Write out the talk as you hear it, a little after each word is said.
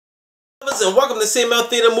And welcome to CML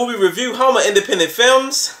Theater Movie Review, home of independent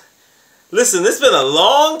films. Listen, it's been a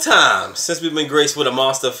long time since we've been graced with a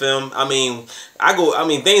monster film. I mean,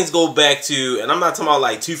 things go back to, and I'm not talking about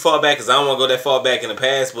like too far back because I don't want to go that far back in the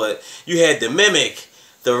past, but you had The Mimic,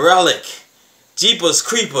 The Relic, Jeepers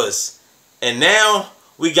Creepers, and now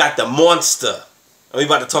we got The Monster. And we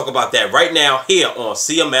about to talk about that right now here on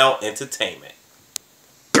CML Entertainment.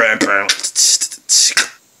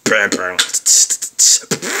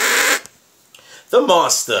 The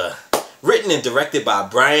Monster, written and directed by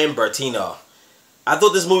Bryan Bertino. I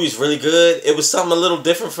thought this movie was really good. It was something a little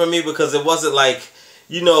different for me because it wasn't like,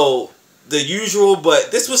 you know, the usual,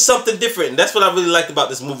 but this was something different. And that's what I really liked about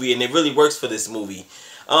this movie, and it really works for this movie.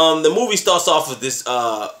 The movie starts off with this,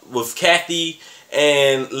 with Kathy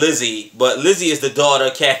and Lizzie, but Lizzie is the daughter,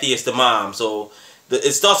 Kathy is the mom. So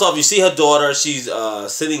it starts off, you see her daughter, she's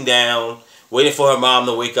sitting down, waiting for her mom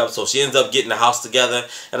to wake up, so she ends up getting the house together.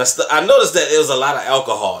 And I noticed that there was a lot of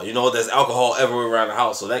alcohol. You know, there's alcohol everywhere around the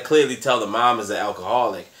house, so that clearly tells the mom is an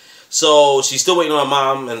alcoholic. So she's still waiting on her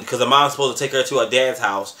mom, and because her mom's supposed to take her to her dad's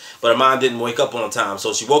house, but her mom didn't wake up on time.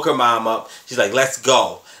 So she woke her mom up. She's like, let's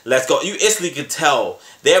go. Let's go. You instantly could tell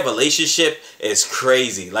their relationship is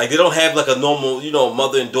crazy. Like, they don't have like a normal, you know,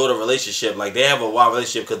 mother and daughter relationship. Like, they have a wild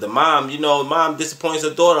relationship because the mom, you know, mom disappoints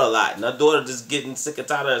her daughter a lot, and her daughter just getting sick and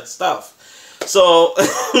tired of her stuff. So,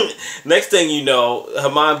 next thing you know,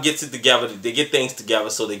 her mom gets it together. They get things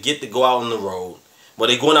together, so they get to go out on the road. Well,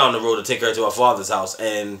 they're going out on the road to take her to her father's house.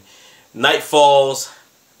 And night falls,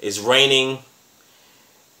 it's raining,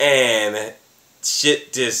 and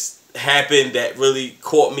shit just happened that really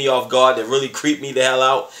caught me off guard, that really creeped me the hell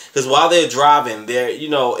out. Because while they're driving, they're, you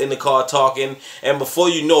know, in the car talking, and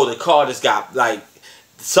before you know, the car just got, like,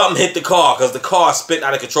 something hit the car because the car spit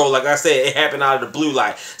out of control. Like I said, it happened out of the blue,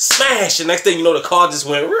 like smash. And next thing you know, the car just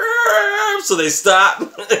went. So they stop.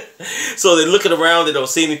 So they're looking around. They don't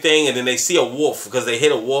see anything, and then they see a wolf because they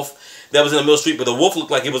hit a wolf that was in the middle of the street. But the wolf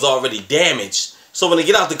looked like it was already damaged. So when they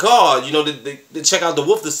get out the car, you know, they check out the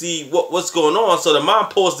wolf to see what's going on. So the mom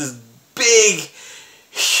pulls this big,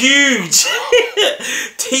 huge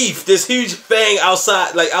teeth, this huge fang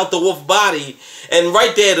outside, like out the wolf body. And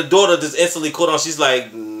right there, the daughter just instantly caught on. She's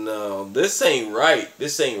like, no, this ain't right.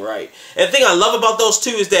 This ain't right. And the thing I love about those two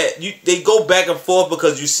is that they go back and forth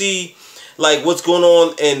because you see like what's going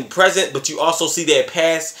on in present, but you also see their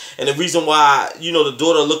past. And the reason why, you know, the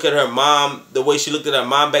daughter look at her mom the way she looked at her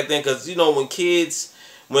mom back then, because, you know, when kids,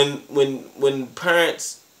 when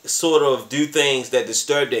parents sort of do things that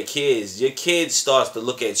disturb their kids, your kid starts to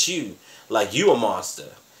look at you like you a monster.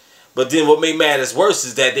 But then what made matters worse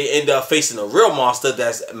is that they end up facing a real monster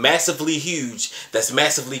that's massively huge, that's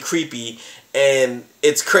massively creepy, and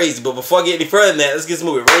it's crazy. But before I get any further than that, let's get this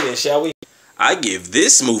movie rating, shall we? I give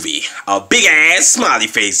this movie a big-ass smiley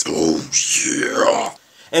face. Oh, yeah.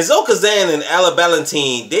 And Kazan and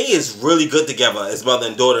Ballentine, they is really good together as mother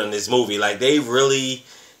and daughter in this movie. Like, they really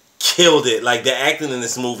killed it. Like, the acting in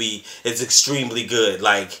this movie is extremely good.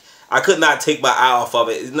 Like, I could not take my eye off of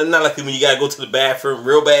it. It's not like when you gotta go to the bathroom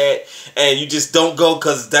real bad and you just don't go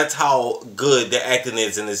because that's how good the acting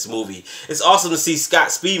is in this movie. It's awesome to see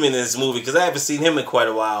Speedman in this movie because I haven't seen him in quite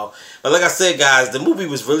a while. But like I said, guys, the movie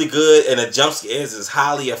was really good and the jump scares is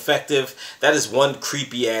highly effective. That is one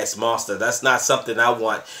creepy ass monster. That's not something I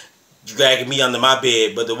want dragging me under my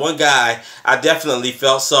bed. But the one guy I definitely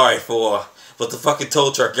felt sorry for was the fucking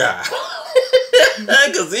tow truck guy.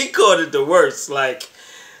 Because he caught it the worst. Like,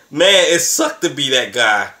 man, it sucked to be that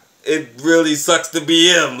guy. It really sucks to be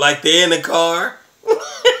him. Like, they're in the car.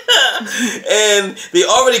 And they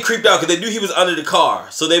already creeped out because they knew he was under the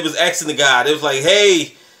car. So they was asking the guy. They was like,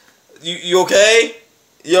 hey, you okay?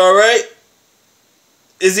 You alright?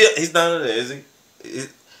 Is he? He's not in there, is he?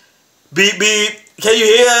 Beep, beep. Can you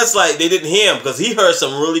hear us? Like, they didn't hear him because he heard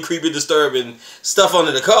some really creepy, disturbing stuff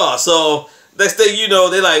under the car. So next thing you know,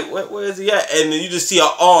 they're like, where is he at? And then you just see an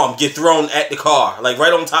arm get thrown at the car. Like,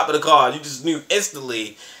 right on top of the car. You just knew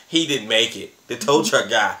instantly he didn't make it. The tow truck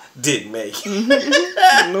guy didn't make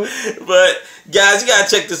it. Nope. But, guys, you gotta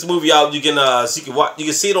check this movie out. You can you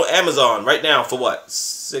can see it on Amazon right now for what?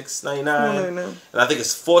 $6.99? $4.99. And I think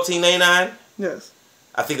it's $14.99? Yes.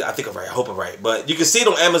 I think I'm right. I hope I'm right. But you can see it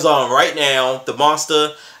on Amazon right now. The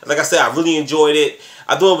Monster. Like I said, I really enjoyed it.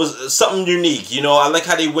 I thought it was something unique. You know, I like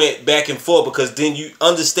how they went back and forth because then you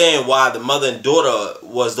understand why the mother and daughter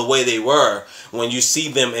was the way they were when you see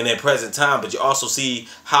them in their present time. But you also see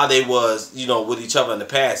how they was, you know, with each other in the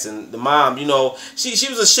past. And the mom, you know, she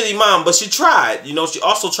was a shitty mom, but she tried. You know, she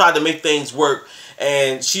also tried to make things work.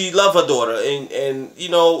 And she loved her daughter, and you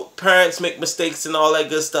know, parents make mistakes and all that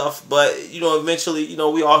good stuff, but you know, eventually, you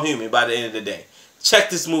know, we all human by the end of the day. check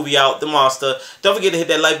this movie out, The Monster. Don't forget to hit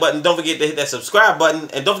that like button. Don't forget to hit that subscribe button.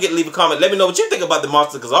 And don't forget to leave a comment. Let me know what you think about The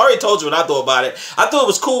Monster, because I already told you what I thought about it. I thought it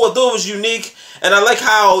was cool. I thought it was unique. And I like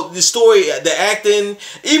how the story, the acting,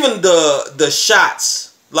 even the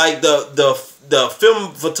shots, like the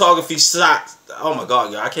film photography shots. Oh my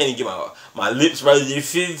god, I can't even get my lips right.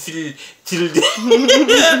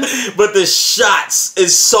 But the shots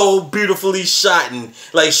is so beautifully shot, and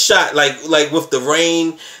like with the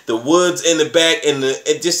rain, the woods in the back, and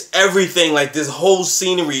just everything, like this whole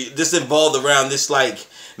scenery just involved around this like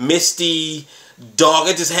misty dark.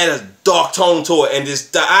 It just had a dark tone to it, and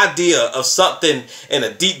just the idea of something in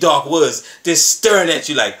a deep dark woods just staring at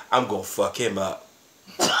you like, I'm gonna fuck him up.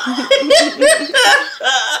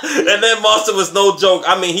 And that monster was no joke.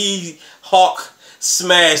 I mean, he Hawk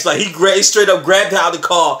smashed, like he straight up grabbed out of the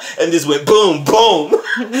car and just went boom, boom.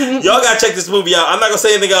 Y'all gotta check this movie out. I'm not gonna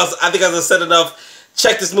say anything else. I think I've said enough.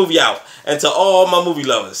 Check this movie out. And to all my movie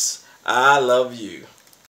lovers, I love you.